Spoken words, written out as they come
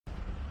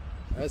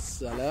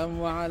Assalamu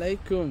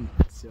alaikum.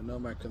 It's your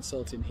Nomad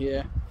Consulting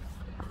here.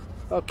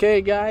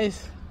 Okay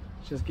guys,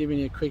 just giving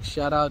you a quick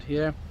shout out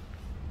here.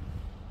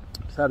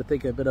 Decided to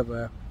take a bit of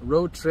a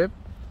road trip,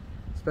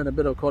 spend a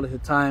bit of quality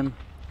time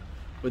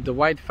with the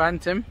White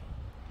Phantom.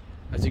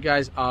 As you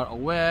guys are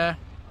aware,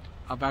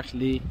 I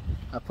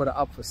put it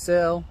up for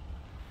sale.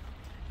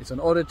 It's on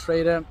Auto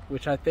Trader,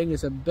 which I think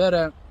is a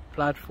better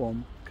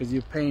platform because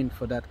you're paying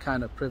for that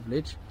kind of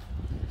privilege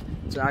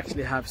to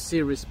actually have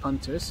serious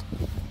punters.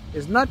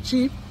 It's not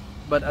cheap,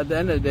 but at the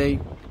end of the day,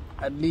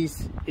 at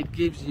least it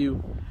gives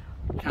you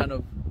kind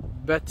of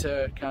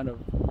better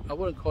I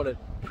wouldn't call it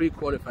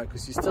pre-qualified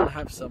because you still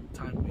have some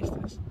time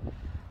wasters.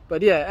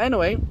 But yeah,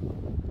 anyway,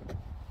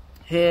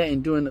 here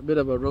in doing a bit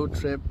of a road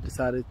trip,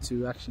 decided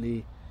to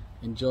actually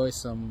enjoy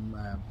some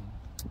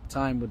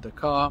time with the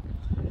car.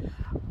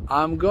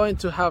 I'm going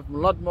to have a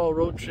lot more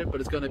road trip, but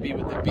it's going to be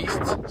with the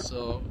Beast.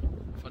 So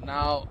for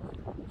now,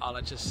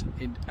 I'll just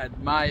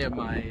admire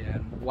my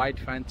White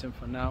Phantom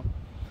for now,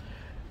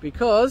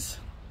 because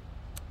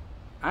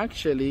I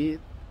actually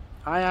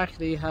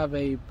have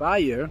a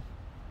buyer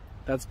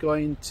that's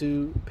going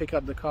to pick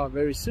up the car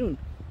very soon.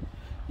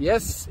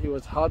 Yes, it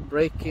was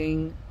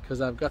heartbreaking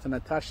because I've gotten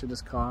attached to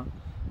this car,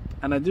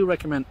 and I do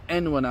recommend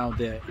anyone out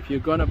there, if you're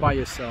going to buy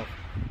yourself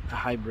a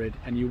hybrid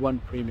and you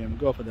want premium,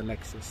 go for the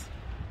Lexus.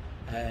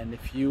 And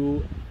if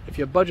your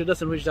budget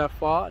doesn't reach that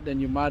far, then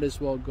you might as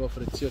well go for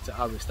the Toyota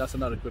Auris. That's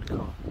another good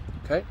car.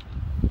 Okay,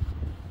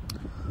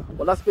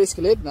 well, that's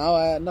basically it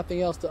now.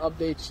 Nothing else to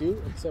update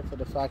you except for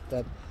the fact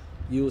that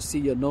you'll see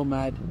your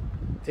Nomad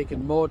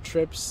taking more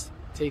trips,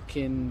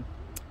 enjoying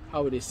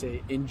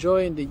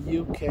the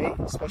UK,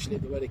 especially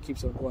the weather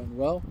keeps on going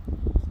well.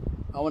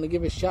 I want to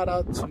give a shout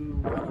out to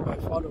one of my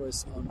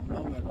followers on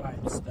Nomad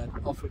Rides that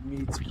offered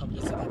me to come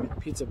visit him in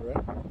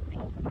Peterborough.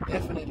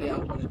 Definitely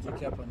I'm going to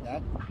take you up on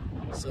that.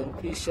 So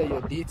please share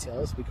your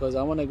details, because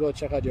I want to go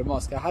check out your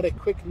mosque. I had a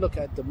quick look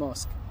at the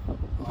mosque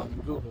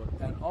on Google,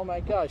 and oh my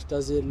gosh,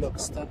 does it look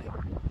stunning.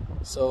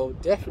 So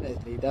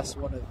definitely that's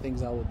one of the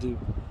things I will do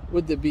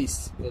with the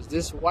Beast, because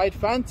this White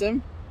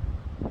Phantom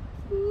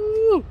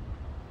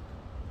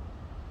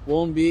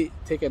won't be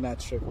taking that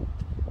trip.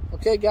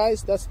 Okay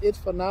guys, that's it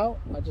for now.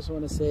 I just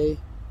want to say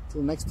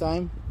till next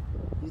time,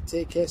 you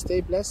take care,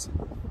 stay blessed,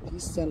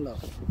 peace and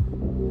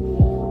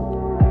love.